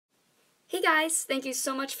Hey guys, thank you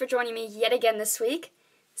so much for joining me yet again this week.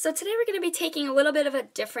 So today we're going to be taking a little bit of a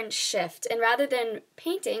different shift, and rather than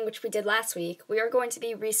painting, which we did last week, we are going to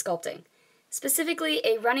be resculpting. Specifically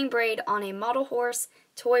a running braid on a model horse,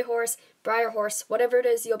 toy horse, Breyer horse, whatever it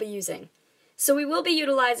is you'll be using. So we will be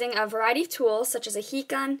utilizing a variety of tools such as a heat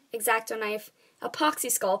gun, X-Acto knife, epoxy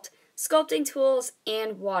sculpt, sculpting tools,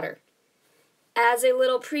 and water. As a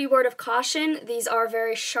little pre-word of caution, these are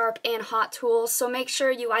very sharp and hot tools, so make sure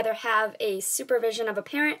you either have a supervision of a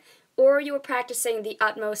parent or you are practicing the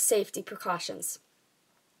utmost safety precautions.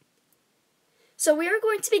 So we are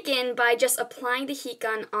going to begin by just applying the heat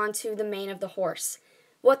gun onto the mane of the horse.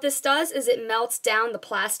 What this does is it melts down the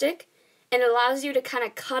plastic and it allows you to kind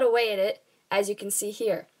of cut away at it, as you can see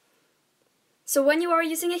here. So when you are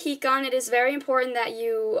using a heat gun, it is very important that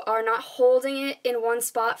you are not holding it in one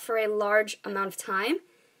spot for a large amount of time.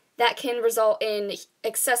 That can result in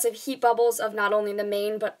excessive heat bubbles of not only the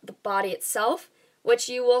mane but the body itself, which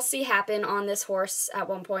you will see happen on this horse at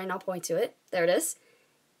one point, and I'll point to it. There it is.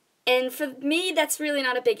 And for me, that's really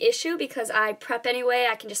not a big issue because I prep anyway.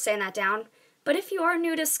 I can just sand that down. But if you are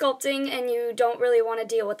new to sculpting and you don't really want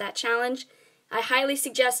to deal with that challenge, I highly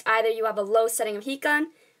suggest either you have a low setting of heat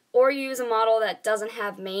gun or you use a model that doesn't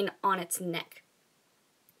have mane on its neck.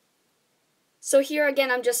 So here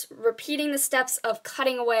again, I'm just repeating the steps of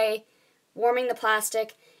cutting away, warming the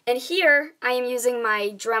plastic, and here I am using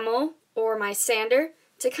my Dremel or my sander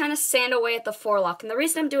to kind of sand away at the forelock. And the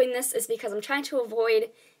reason I'm doing this is because I'm trying to avoid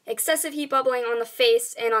excessive heat bubbling on the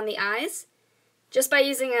face and on the eyes. Just by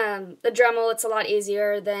using the Dremel, it's a lot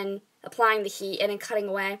easier than applying the heat and then cutting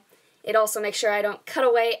away. It also makes sure I don't cut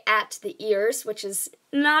away at the ears, which is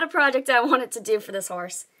not a project I wanted to do for this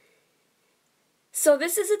horse. So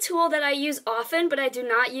this is a tool that I use often, but I do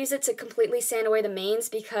not use it to completely sand away the manes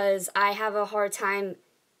because I have a hard time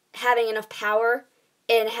having enough power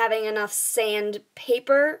and having enough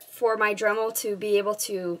sandpaper for my Dremel to be able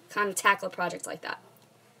to kind of tackle a project like that.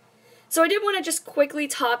 So I did want to just quickly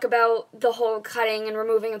talk about the whole cutting and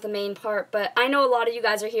removing of the main part, but I know a lot of you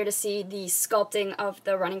guys are here to see the sculpting of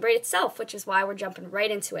the running braid itself, which is why we're jumping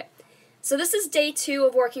right into it. So this is day 2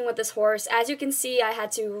 of working with this horse. As you can see, I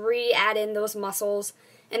had to re-add in those muscles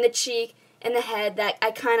and the cheek and the head that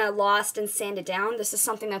I kind of lost and sanded down. This is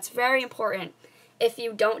something that's very important. If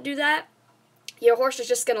you don't do that, your horse is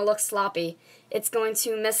just going to look sloppy. It's going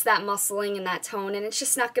to miss that muscling and that tone, and it's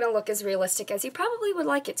just not going to look as realistic as you probably would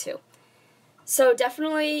like it to. So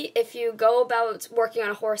definitely, if you go about working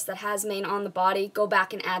on a horse that has mane on the body, go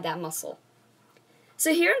back and add that muscle.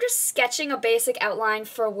 So here I'm just sketching a basic outline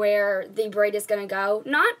for where the braid is going to go.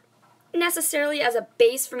 Not necessarily as a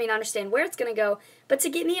base for me to understand where it's going to go, but to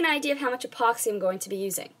give me an idea of how much epoxy I'm going to be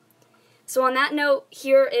using. So on that note,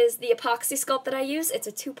 here is the epoxy sculpt that I use. It's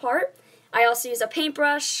a 2-part. I also use a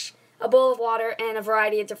paintbrush, a bowl of water, and a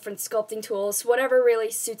variety of different sculpting tools, whatever really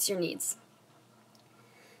suits your needs.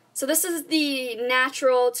 So this is the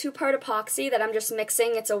natural 2-part epoxy that I'm just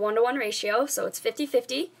mixing. It's a 1-to-1 ratio, so it's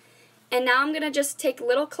 50-50. And now I'm going to just take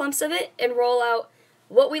little clumps of it and roll out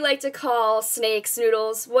what we like to call snakes,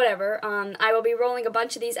 noodles, whatever. I will be rolling a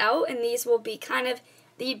bunch of these out, and these will be kind of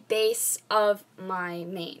the base of my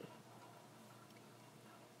mane.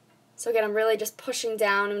 So again, I'm really just pushing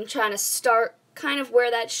down and trying to start kind of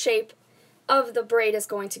where that shape of the braid is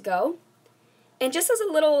going to go. And just as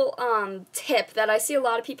a little tip that I see a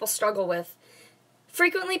lot of people struggle with,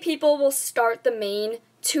 frequently people will start the mane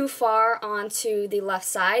too far onto the left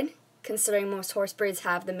side, considering most horse braids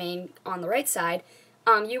have the mane on the right side.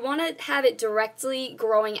 You want to have it directly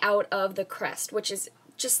growing out of the crest, which is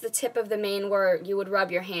just the tip of the mane where you would rub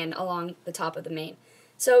your hand along the top of the mane.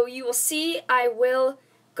 So you will see I will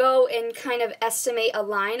go and kind of estimate a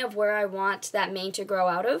line of where I want that mane to grow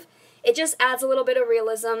out of. It just adds a little bit of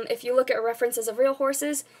realism. If you look at references of real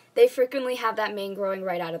horses, they frequently have that mane growing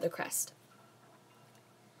right out of the crest.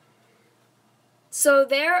 So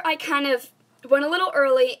there I kind of went a little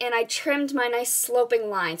early and I trimmed my nice sloping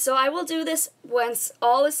line. So I will do this once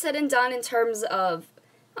all is said and done in terms of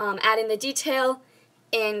adding the detail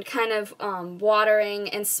and kind of watering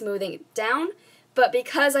and smoothing it down. But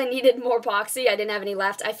because I needed more epoxy, I didn't have any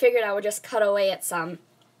left, I figured I would just cut away at some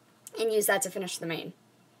and use that to finish the mane.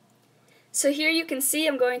 So here you can see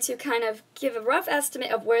I'm going to kind of give a rough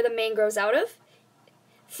estimate of where the mane grows out of.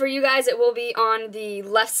 For you guys, it will be on the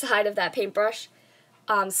left side of that paintbrush.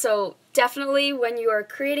 So definitely when you are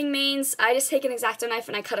creating manes, I just take an X-Acto knife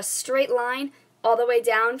and I cut a straight line all the way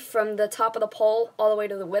down from the top of the pole all the way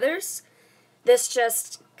to the withers. This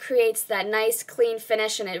just creates that nice clean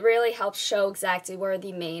finish and it really helps show exactly where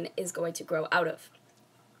the mane is going to grow out of.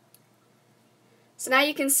 So now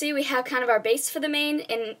you can see we have kind of our base for the mane,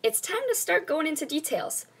 and it's time to start going into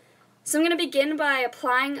details. So I'm going to begin by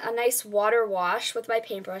applying a nice water wash with my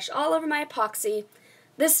paintbrush all over my epoxy.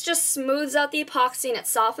 This just smooths out the epoxy and it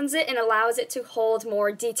softens it and allows it to hold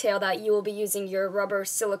more detail that you will be using your rubber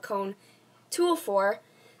silicone tool for.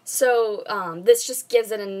 So this just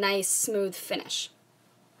gives it a nice smooth finish.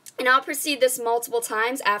 And I'll proceed this multiple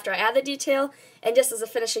times after I add the detail and just as a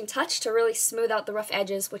finishing touch to really smooth out the rough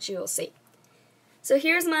edges, which you will see. So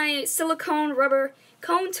here's my silicone rubber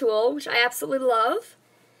cone tool, which I absolutely love.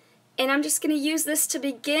 And I'm just going to use this to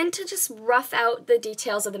begin to just rough out the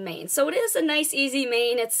details of the mane. So it is a nice, easy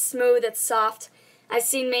mane. It's smooth, it's soft. I've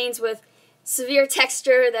seen manes with severe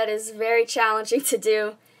texture that is very challenging to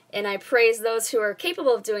do, and I praise those who are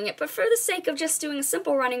capable of doing it. But for the sake of just doing a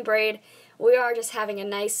simple running braid, we are just having a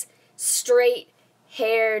nice,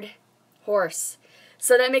 straight-haired horse.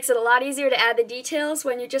 So that makes it a lot easier to add the details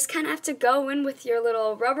when you just kind of have to go in with your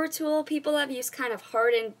little rubber tool. People have used kind of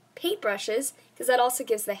hardened paintbrushes because that also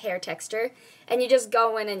gives the hair texture, and you just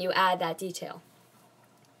go in and you add that detail.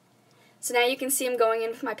 So now you can see I'm going in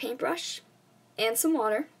with my paintbrush and some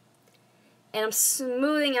water, and I'm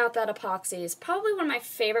smoothing out that epoxy. It's probably one of my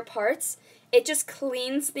favorite parts. It just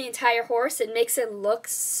cleans the entire horse. It makes it look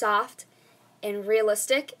soft and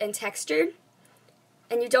realistic and textured,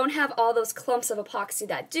 and you don't have all those clumps of epoxy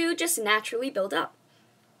that do just naturally build up.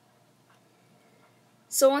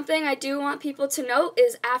 So one thing I do want people to note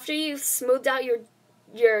is after you've smoothed out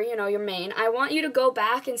your mane, I want you to go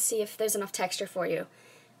back and see if there's enough texture for you.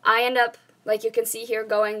 I end up, like you can see here,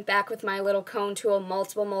 going back with my little cone tool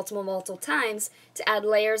multiple times to add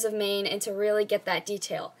layers of mane and to really get that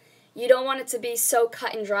detail. You don't want it to be so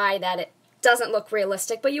cut and dry that it doesn't look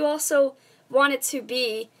realistic, but you also want it to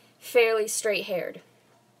be fairly straight-haired.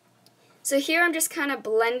 So here I'm just kind of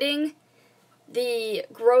blending the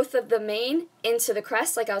growth of the mane into the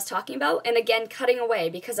crest like I was talking about, and again cutting away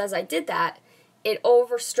because as I did that, it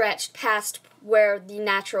overstretched past where the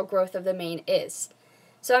natural growth of the mane is.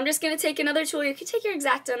 So I'm just going to take another tool. You can take your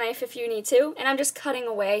X-Acto knife if you need to, and I'm just cutting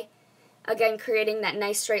away, again creating that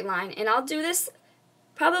nice straight line. And I'll do this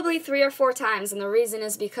probably 3 or 4 times, and the reason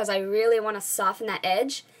is because I really want to soften that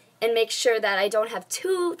edge and make sure that I don't have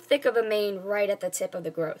too thick of a mane right at the tip of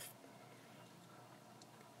the growth.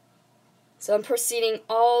 So I'm proceeding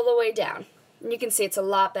all the way down. And you can see it's a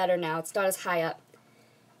lot better now. It's not as high up.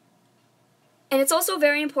 And it's also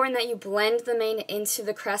very important that you blend the mane into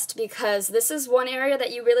the crest because this is one area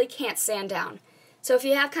that you really can't sand down. So if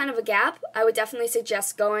you have kind of a gap, I would definitely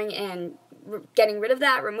suggest going and getting rid of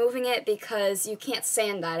that, removing it, because you can't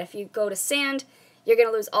sand that. If you go to sand, you're going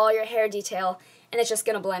to lose all your hair detail, and it's just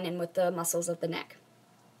going to blend in with the muscles of the neck.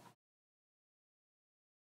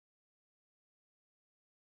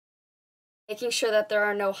 Making sure that there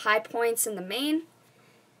are no high points in the mane.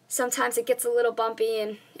 Sometimes it gets a little bumpy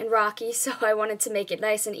and rocky, so I wanted to make it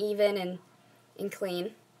nice and even and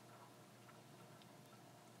clean.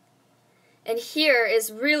 And here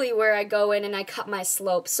is really where I go in and I cut my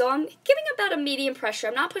slope. So I'm giving about a medium pressure.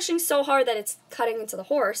 I'm not pushing so hard that it's cutting into the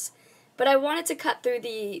horse, but I wanted to cut through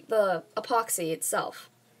the epoxy itself,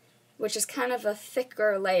 which is kind of a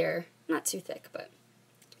thicker layer. Not too thick, but...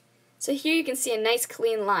 So here you can see a nice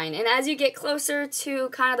clean line, and as you get closer to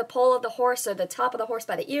kind of the pole of the horse or the top of the horse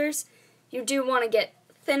by the ears, you do want to get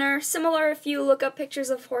thinner. Similar if you look up pictures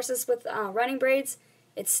of horses with running braids,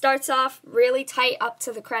 it starts off really tight up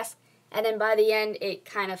to the crest, and then by the end it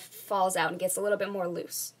kind of falls out and gets a little bit more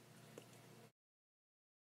loose.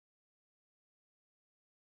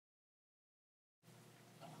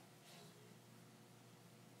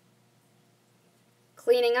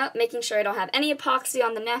 Cleaning up, making sure I don't have any epoxy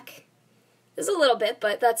on the neck. There's a little bit,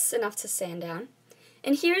 but that's enough to sand down.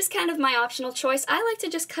 And here's kind of my optional choice. I like to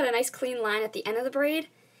just cut a nice clean line at the end of the braid,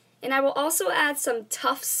 and I will also add some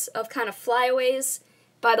tufts of kind of flyaways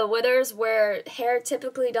by the withers where hair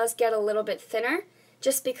typically does get a little bit thinner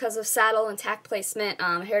just because of saddle and tack placement.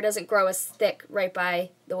 Hair doesn't grow as thick right by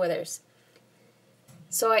the withers.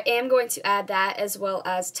 So I am going to add that as well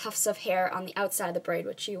as tufts of hair on the outside of the braid,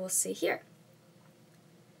 which you will see here.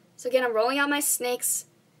 So again, I'm rolling out my snakes,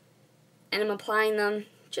 and I'm applying them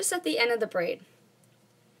just at the end of the braid.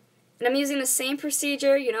 And I'm using the same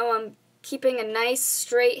procedure, I'm keeping a nice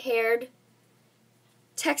straight-haired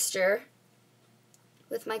texture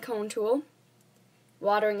with my cone tool,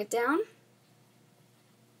 watering it down,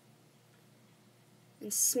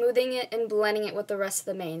 and smoothing it and blending it with the rest of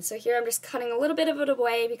the mane. So here I'm just cutting a little bit of it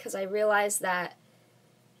away because I realize that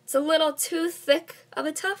it's a little too thick of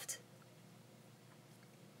a tuft.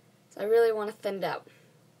 So I really want to thin it out.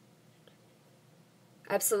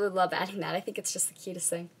 I absolutely love adding that. I think it's just the cutest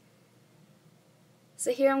thing.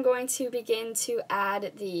 So here I'm going to begin to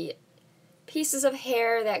add the pieces of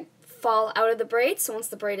hair that fall out of the braid. So once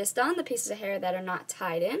the braid is done, the pieces of hair that are not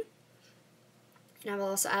tied in. And I will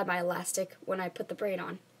also add my elastic when I put the braid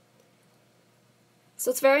on. So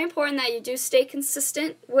it's very important that you do stay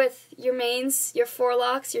consistent with your manes, your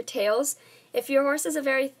forelocks, your tails. If your horse has a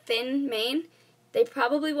very thin mane, they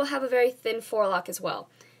probably will have a very thin forelock as well.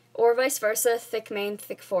 Or vice versa, thick mane,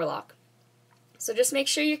 thick forelock. So just make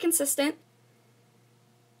sure you're consistent.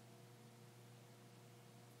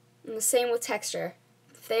 And the same with texture.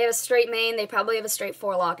 If they have a straight mane, they probably have a straight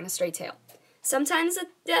forelock and a straight tail. Sometimes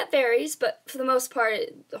that varies, but for the most part,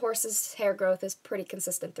 the horse's hair growth is pretty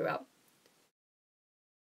consistent throughout.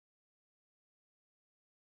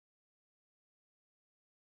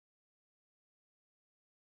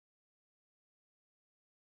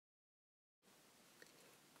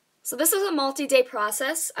 So this is a multi-day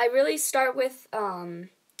process. I really start with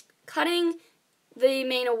cutting the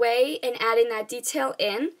mane away and adding that detail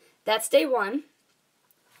in. That's day one.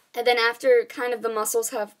 And then after kind of the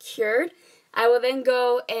muscles have cured, I will then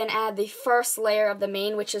go and add the first layer of the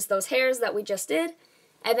mane, which is those hairs that we just did.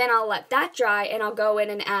 And then I'll let that dry and I'll go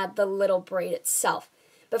in and add the little braid itself.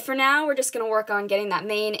 But for now, we're just going to work on getting that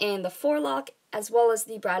mane and the forelock as well as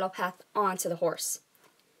the bridle path onto the horse.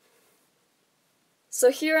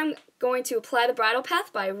 So here I'm going to apply the bridle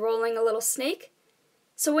path by rolling a little snake.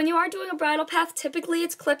 So when you are doing a bridle path, typically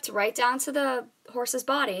it's clipped right down to the horse's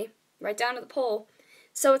body, right down to the pole.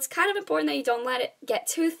 So it's kind of important that you don't let it get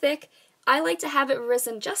too thick. I like to have it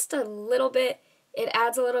risen just a little bit. It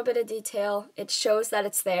adds a little bit of detail. It shows that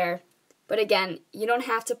it's there. But again, you don't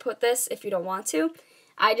have to put this if you don't want to.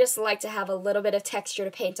 I just like to have a little bit of texture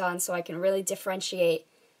to paint on so I can really differentiate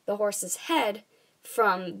the horse's head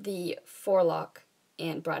from the forelock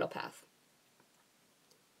and bridle path.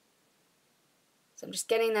 So I'm just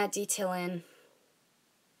getting that detail in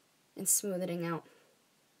and smoothing out.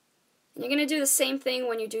 And you're going to do the same thing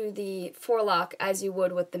when you do the forelock as you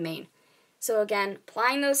would with the mane. So again,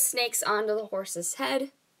 applying those snakes onto the horse's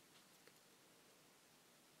head.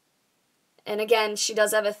 And again, she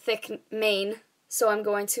does have a thick mane, so I'm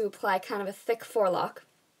going to apply kind of a thick forelock.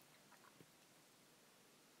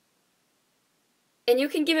 And you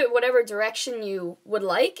can give it whatever direction you would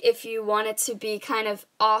like. If you want it to be kind of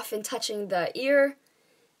off and touching the ear,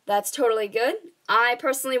 that's totally good. I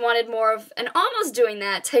personally wanted more of an almost doing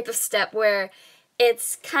that type of step where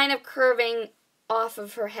it's kind of curving off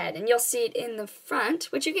of her head. And you'll see it in the front,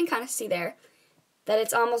 which you can kind of see there, that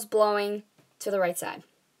it's almost blowing to the right side.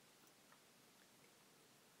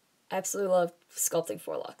 I absolutely love sculpting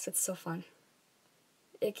forelocks. It's so fun.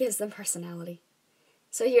 It gives them personality.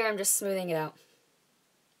 So here I'm just smoothing it out.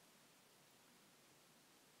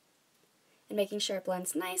 And making sure it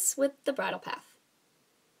blends nice with the bridle path.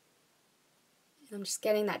 And I'm just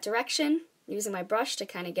getting that direction, using my brush to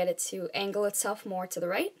kind of get it to angle itself more to the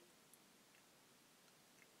right.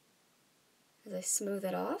 As I smooth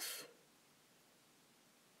it off.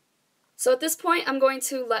 So at this point, I'm going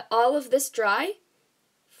to let all of this dry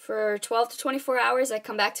for 12 to 24 hours. I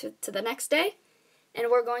come back to the next day,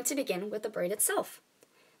 and we're going to begin with the braid itself.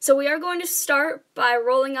 So we are going to start by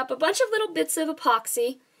rolling up a bunch of little bits of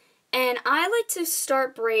epoxy. And I like to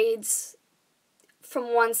start braids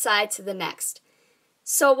from one side to the next.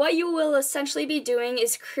 So what you will essentially be doing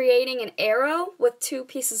is creating an arrow with two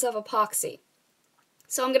pieces of epoxy.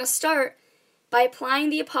 So I'm going to start by applying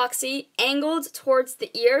the epoxy angled towards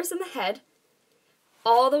the ears and the head,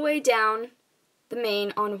 all the way down the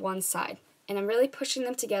mane on one side. And I'm really pushing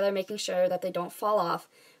them together, making sure that they don't fall off.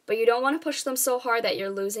 But you don't want to push them so hard that you're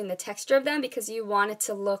losing the texture of them because you want it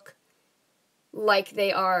to look like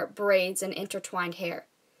they are braids and intertwined hair.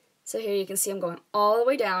 So here you can see I'm going all the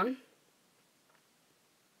way down,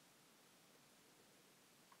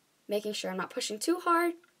 making sure I'm not pushing too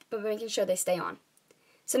hard, but making sure they stay on.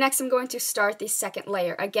 So next I'm going to start the second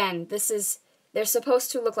layer. Again, they're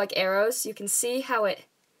supposed to look like arrows. You can see how it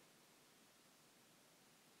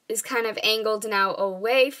is kind of angled now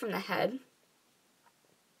away from the head.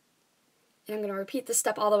 And I'm going to repeat this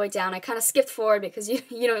step all the way down. I kind of skipped forward because you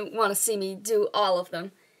don't want to see me do all of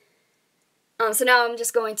them. So now I'm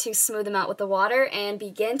just going to smooth them out with the water and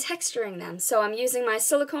begin texturing them. So I'm using my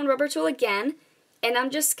silicone rubber tool again, and I'm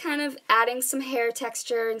just kind of adding some hair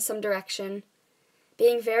texture in some direction,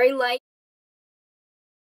 being very light,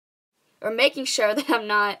 or making sure that I'm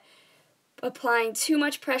not applying too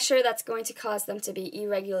much pressure that's going to cause them to be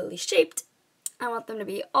irregularly shaped. I want them to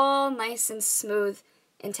be all nice and smooth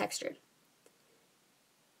and textured.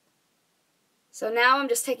 So now I'm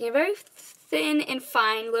just taking a very thin and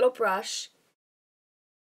fine little brush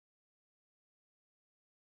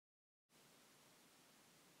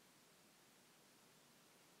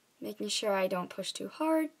making sure I don't push too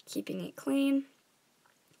hard, keeping it clean,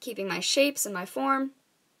 keeping my shapes and my form.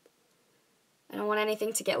 I don't want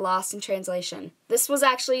anything to get lost in translation. This was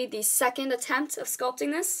actually the second attempt of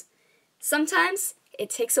sculpting this. Sometimes it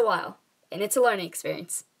takes a while, and it's a learning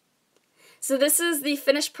experience. So this is the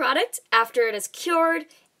finished product after it is cured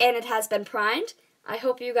and it has been primed. I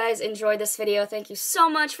hope you guys enjoyed this video. Thank you so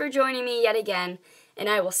much for joining me yet again, and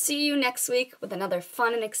I will see you next week with another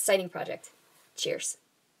fun and exciting project. Cheers.